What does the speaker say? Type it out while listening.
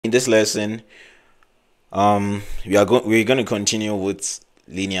In this lesson, we're going to continue with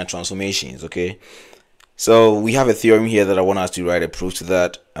linear transformations. Okay, so we have a theorem here that I want us to write a proof to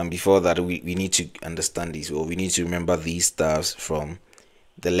that, and before that we need to understand this, or we need to remember these stuffs from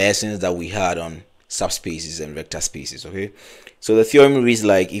the lessons that we had on subspaces and vector spaces. Okay, so the theorem reads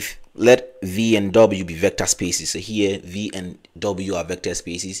like, if let V and W be vector spaces, so here V and W are vector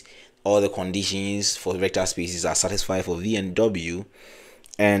spaces, all the conditions for vector spaces are satisfied for V and W,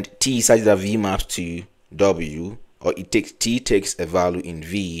 and T is such that V maps to W, or T takes a value in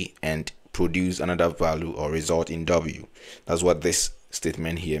V and produce another value or result in W. That's what this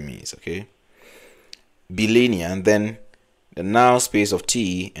statement here means. Okay, be linear, and then the null space of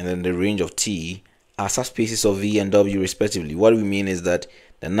T and then the range of T are subspaces of V and W respectively. What we mean is that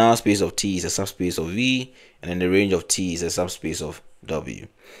the null space of T is a subspace of V, and then the range of T is a subspace of W.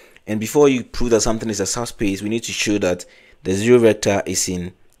 And before you prove that something is a subspace, we need to show that the zero vector is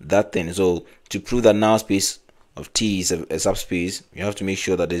in that thing. So to prove that null space of T is a subspace, you have to make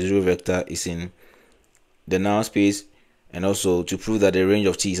sure that the zero vector is in the null space, and also to prove that the range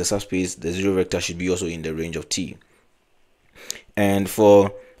of T is a subspace, the zero vector should be also in the range of T. And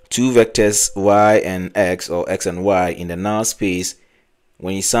for two vectors y and x, or x and y, in the null space,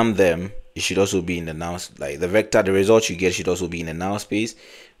 when you sum them, it should also be in the null, like the result you get should also be in the null space.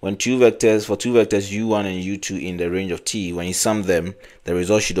 When two vectors u1 and u2 in the range of T, when you sum them, the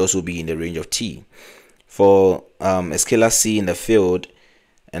result should also be in the range of T. For a scalar C in the field,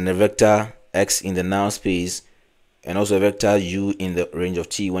 and the vector x in the null space, and also a vector u in the range of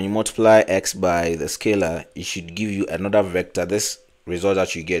T, when you multiply x by the scalar, it should give you another vector. This result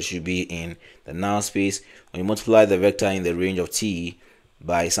that you get should be in the null space. When you multiply the vector in the range of T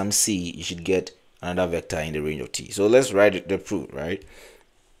by some C, you should get another vector in the range of T. So let's write the proof, right?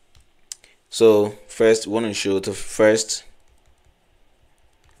 So first we want to show the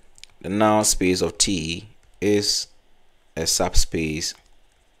null space of T is a subspace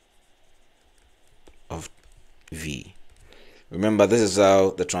of V. Remember, this is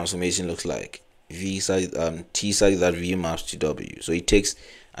how the transformation looks like. T such that V maps to W. So it takes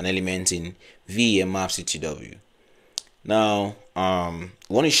an element in V and maps it to W. Now,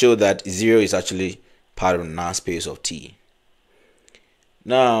 we want to show that 0 is actually part of the null space of T.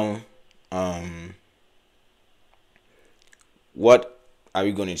 Now, what are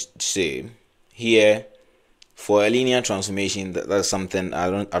we going to say here? For a linear transformation, that's something I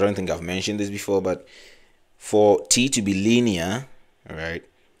don't think I've mentioned this before, but for T to be linear, right?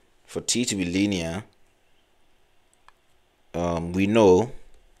 For T to be linear, we know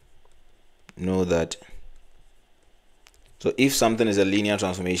that. So if something is a linear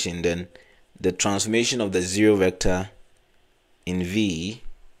transformation, then the transformation of the zero vector in V,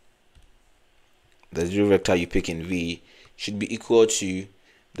 the zero vector you pick in V, should be equal to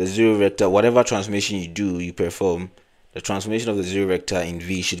the zero vector. Whatever transformation you perform, the transformation of the zero vector in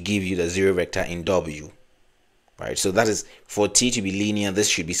V should give you the zero vector in W, right? So that is, for T to be linear, this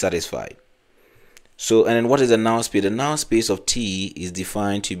should be satisfied. So, and then what is the null space? The null space of T is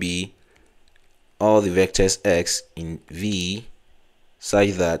defined to be all the vectors x in V such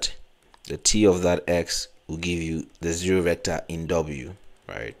that the T of that x will give you the zero vector in W,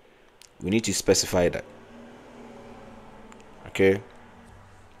 right? We need to specify that. Okay,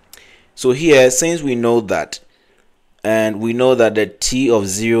 so here, since we know that, and we know that the T of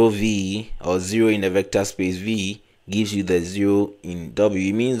 0V, or 0 in the vector space V, gives you the 0 in W,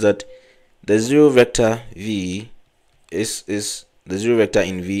 it means that the zero vector V is the zero vector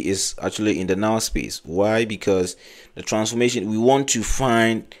in V is actually in the null space. Why? Because the transformation, we want to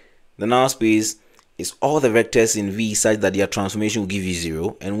find the null space is all the vectors in V such that their transformation will give you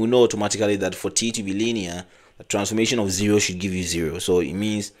 0, and we know automatically that for T to be linear, the transformation of 0 should give you 0. So it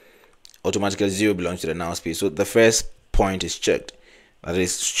means automatically 0 belongs to the null space. So the first point is checked, that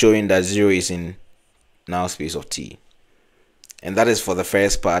is showing that 0 is in null space of T, and that is for the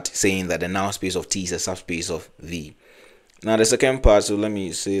first part, saying that the null space of T is a subspace of V. Now the second part, so let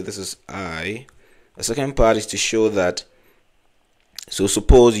me say this is I. The second part is to show that, so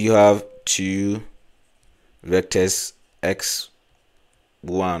suppose you have two vectors x1,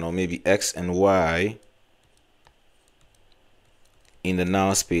 or maybe x and y, in the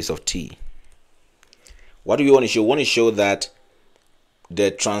null space of T. What do we want to show? We want to show that the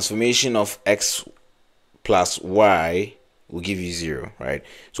transformation of x plus y will give you 0, right?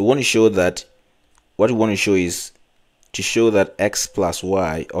 So we want to show that, what we want to show is to show that x plus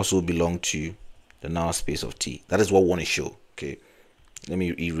y also belong to the null space of T. That is what we want to show. Okay, let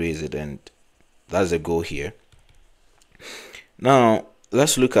me erase it, and that's the goal here. Now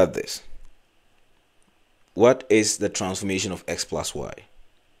let's look at this. What is the transformation of x plus y?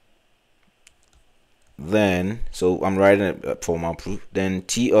 then, so I'm writing a formal proof, then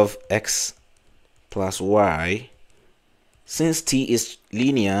t of x plus y, since t is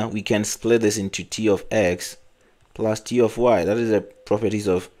linear, we can split this into t of x plus t of y. That is the properties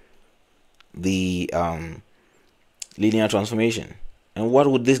of the linear transformation. And what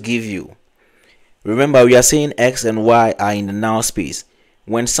would this give you? Remember, we are saying x and y are in the null space.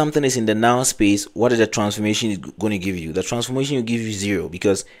 When something is in the null space, what is the transformation going to give you? The transformation will give you 0,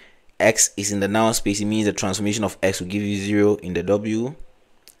 because x is in the null space. It means the transformation of x will give you 0 in the W,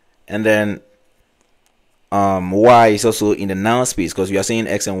 and then y is also in the null space, because we are saying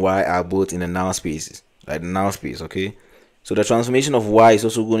x and y are both in the null spaces, right? The null space, okay? So the transformation of y is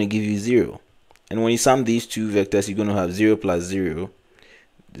also going to give you 0, and when you sum these two vectors, you're going to have 0 plus 0.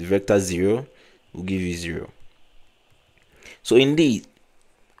 The vector 0 will give you 0. So indeed,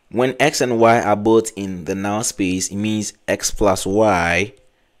 when x and y are both in the null space, it means x plus y,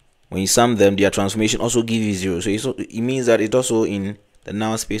 when you sum them, their transformation also gives you 0. So it means that it's also in the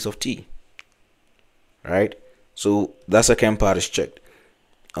null space of T, right? So that second part is checked.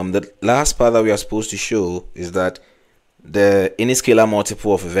 The last part that we are supposed to show is that any scalar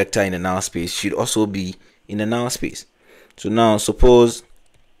multiple of a vector in the null space should also be in the null space. So now suppose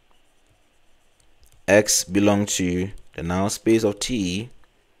x belongs to the null space of T,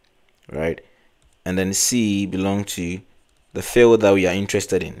 right? And then C belongs to the field that we are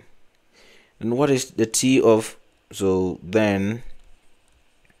interested in. And what is the T of, so then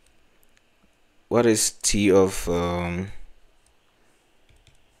what is T of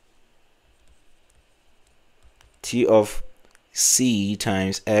T of C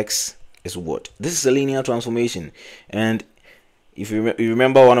times x is what? This is a linear transformation, and if you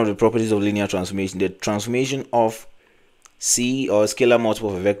remember one of the properties of linear transformation, the transformation of C, or scalar multiple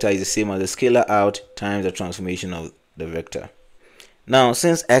of a vector, is the same as the scalar out times the transformation of the vector. Now,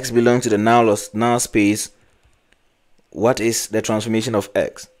 since x belongs to the null space, what is the transformation of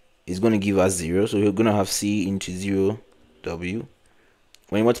x? It's going to give us 0, so we're going to have C into 0 W.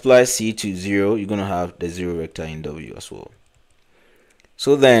 When you multiply C to 0, you're going to have the 0 vector in W as well.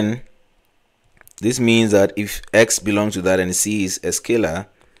 So then, this means that if x belongs to that and C is a scalar,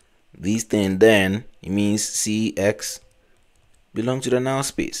 these things, then it means Cx belong to the null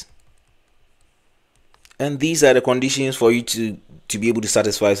space. And these are the conditions for you to be able to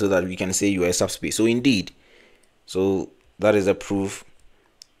satisfy, so that we can say you are a subspace. So indeed, so that is a proof.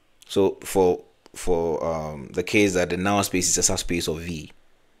 So for the case that the null space is a subspace of V,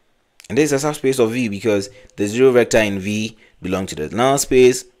 and this is a subspace of V because the 0 vector in V belong to the null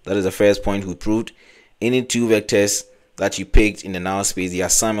space. That is the first point we proved. Any two vectors that you picked in the null space, their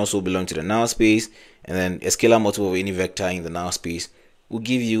sum also belong to the null space, and then a scalar multiple of any vector in the null space will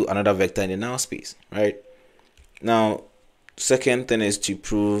give you another vector in the null space, right? Now, second thing is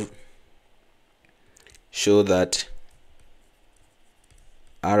to show that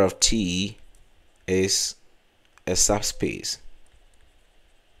R of T is a subspace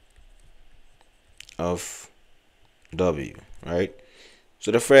of W, right?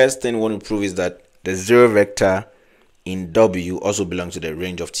 So the first thing we want to prove is that the 0 vector in W also belongs to the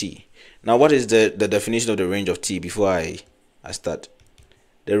range of T. Now, what is the definition of the range of T before I start?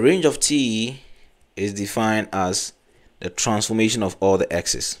 The range of T is defined as the transformation of all the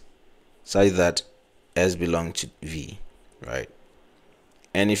x's such that S belongs to V, right?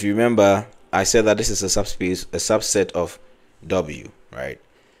 And if you remember, I said that this is a subspace, a subset of W, right?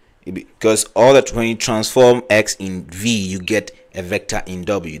 Because all that, when you transform x in V, you get a vector in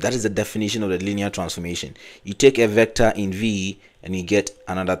W. That is the definition of the linear transformation. You take a vector in V and you get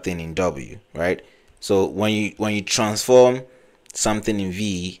another thing in W, right? So when you transform something in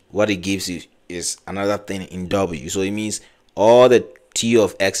V, what it gives you is another thing in W. So it means all the T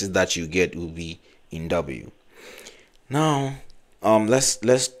of x's that you get will be in W. Now, let's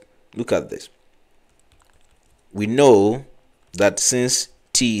look at this. We know that since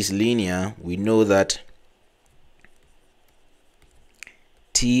T is linear, we know that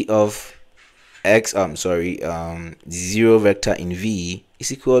T of x, 0 vector in V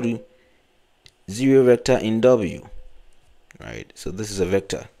is equal to 0 vector in W, right? So this is a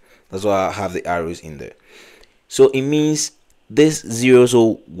vector. That's why I have the arrows in there. So it means this 0,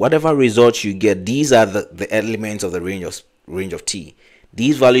 so whatever results you get, these are the elements of the range of T.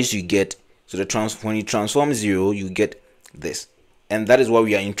 These values you get, so when you transform 0, you get this. And that is what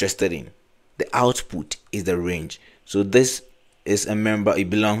we are interested in. The output is the range. So this is a member, it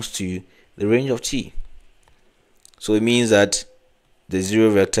belongs to the range of T. So it means that the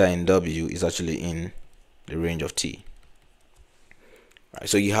 0 vector in W is actually in the range of T. Right,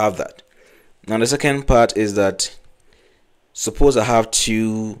 so you have that. Now the second part is that suppose I have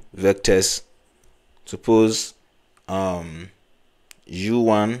two vectors suppose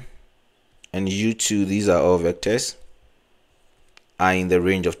u1 and u2, these are all vectors, are in the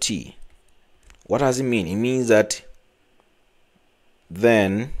range of t. What does it mean? It means that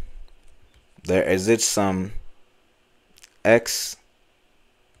then there exists some x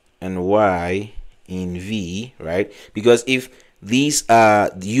and y in V, right? Because if these are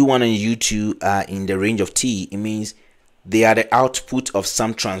u1 and u2 are in the range of t, it means they are the output of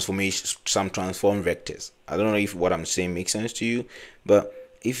some transformation, some transform vectors. I don't know if what I'm saying makes sense to you, but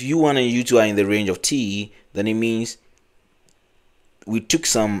if u1 and u2 are in the range of t, then it means we took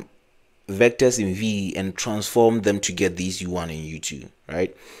some vectors in V and transformed them to get these u1 and u2,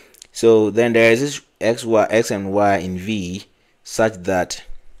 right? So then there is this x and y in V such that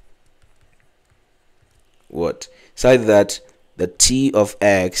the t of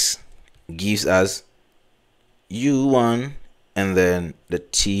x gives us u1 and then the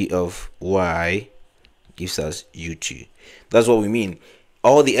t of y gives us u2. That's what we mean.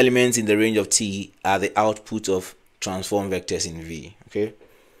 All the elements in the range of t are the output of transform vectors in V. Okay,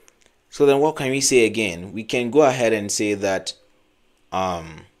 so then what can we say again? We can go ahead and say that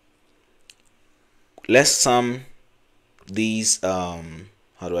let's sum these how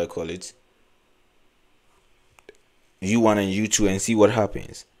do I call it, u1 and u2, and see what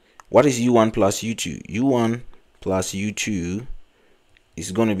happens. What is u1 plus u2? u1 plus u2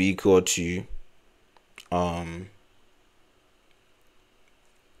 is going to be equal to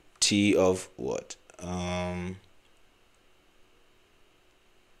t of what?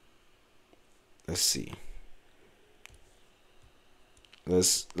 Let's see.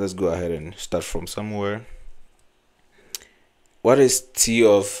 Let's go ahead and start from somewhere. What is t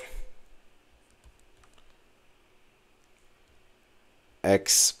of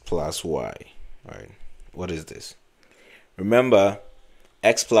x plus y, right? What is this? Remember,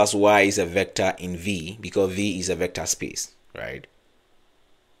 x plus y is a vector in V because V is a vector space, right?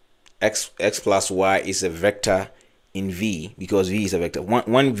 X plus y is a vector in V because V is a vector.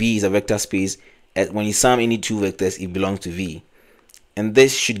 When V is a vector space, when you sum any two vectors, it belongs to V. And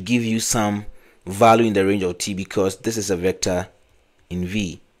this should give you some value in the range of t because this is a vector in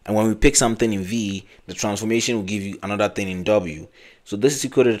V. And when we pick something in V, the transformation will give you another thing in W. So this is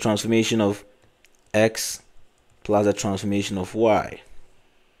equal to the transformation of x plus the transformation of y.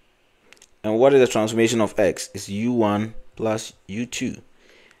 And what is the transformation of x? It's u1 plus u2.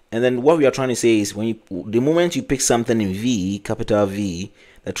 And then what we are trying to say is the moment you pick something in V, capital V,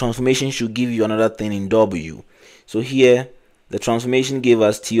 the transformation should give you another thing in W. So here, the transformation gave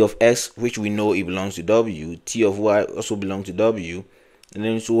us t of x, which we know it belongs to W. T of y also belongs to W. And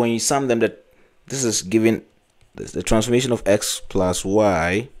then so when you sum them, that this is given the transformation of x plus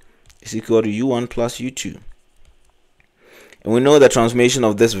y is equal to u1 plus u2. And we know the transformation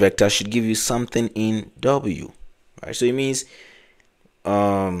of this vector should give you something in W, right? So it means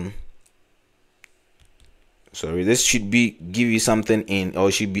this should give you something in,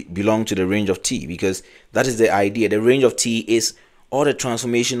 or should belong to the range of t, because that is the idea. The range of t is all the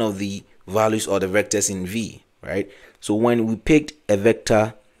transformation of the values or the vectors in V, right? So when we picked a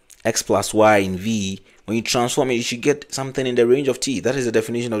vector x plus y in V, when you transform it, you should get something in the range of t. That is the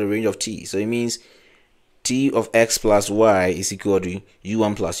definition of the range of t. So it means t of x plus y is equal to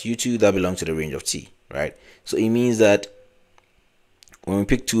u1 plus u2 that belongs to the range of t, right? So it means that when we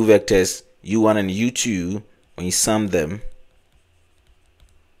pick two vectors u1 and u2, when you sum them,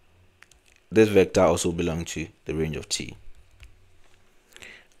 this vector also belongs to the range of t.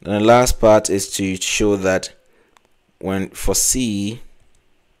 Then the last part is to show that when for C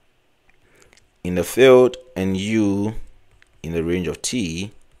in the field and U in the range of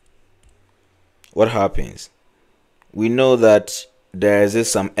t, what happens? We know that there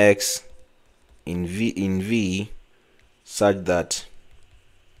is some x in V such that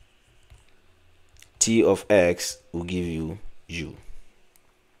t of x will give you u.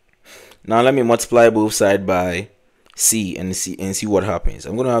 Now let me multiply both sides by c and see what happens.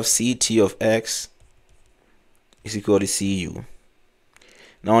 I'm going to have c t of x is equal to cu.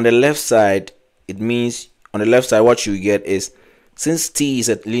 Now on the left side, it means on the left side what you get is, since t is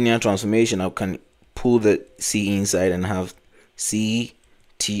a linear transformation, I can pull the c inside and have c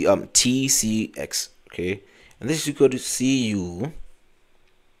t c x, okay, and this is equal to cu,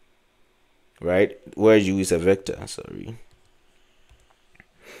 right, where u is a vector. Sorry.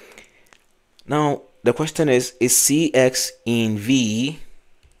 Now the question is cx in V?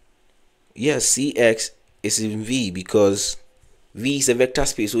 Yes, cx is in V because V is a vector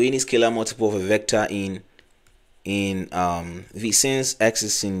space, so any scalar multiple of a vector in V, since x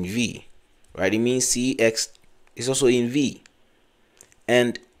is in V, right, it means cx is also in V.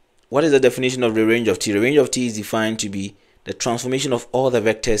 And what is the definition of the range of T? The range of T is defined to be the transformation of all the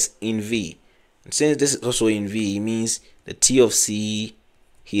vectors in V. And since this is also in V, it means the T of C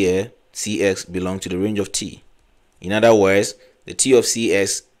here, Cx, belong to the range of T. In other words, the T of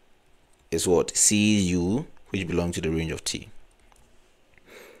Cx is what? Cu, which belongs to the range of T.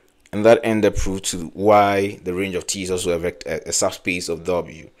 And that ends the proof to why the range of T is also a subspace of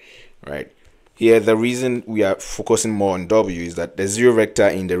W, right? Here, the reason we are focusing more on W is that the zero vector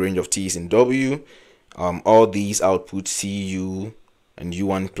in the range of T is in W. All these outputs, Cu and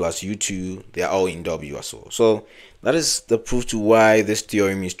U1 plus U2, they are all in W as well. So that is the proof to why this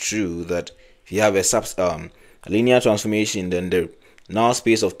theorem is true, that if you have a linear transformation, then the null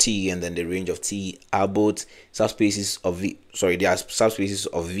space of T and then the range of T are both subspaces of V. Sorry, they are subspaces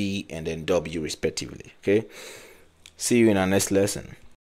of V and then W respectively. Okay. See you in our next lesson.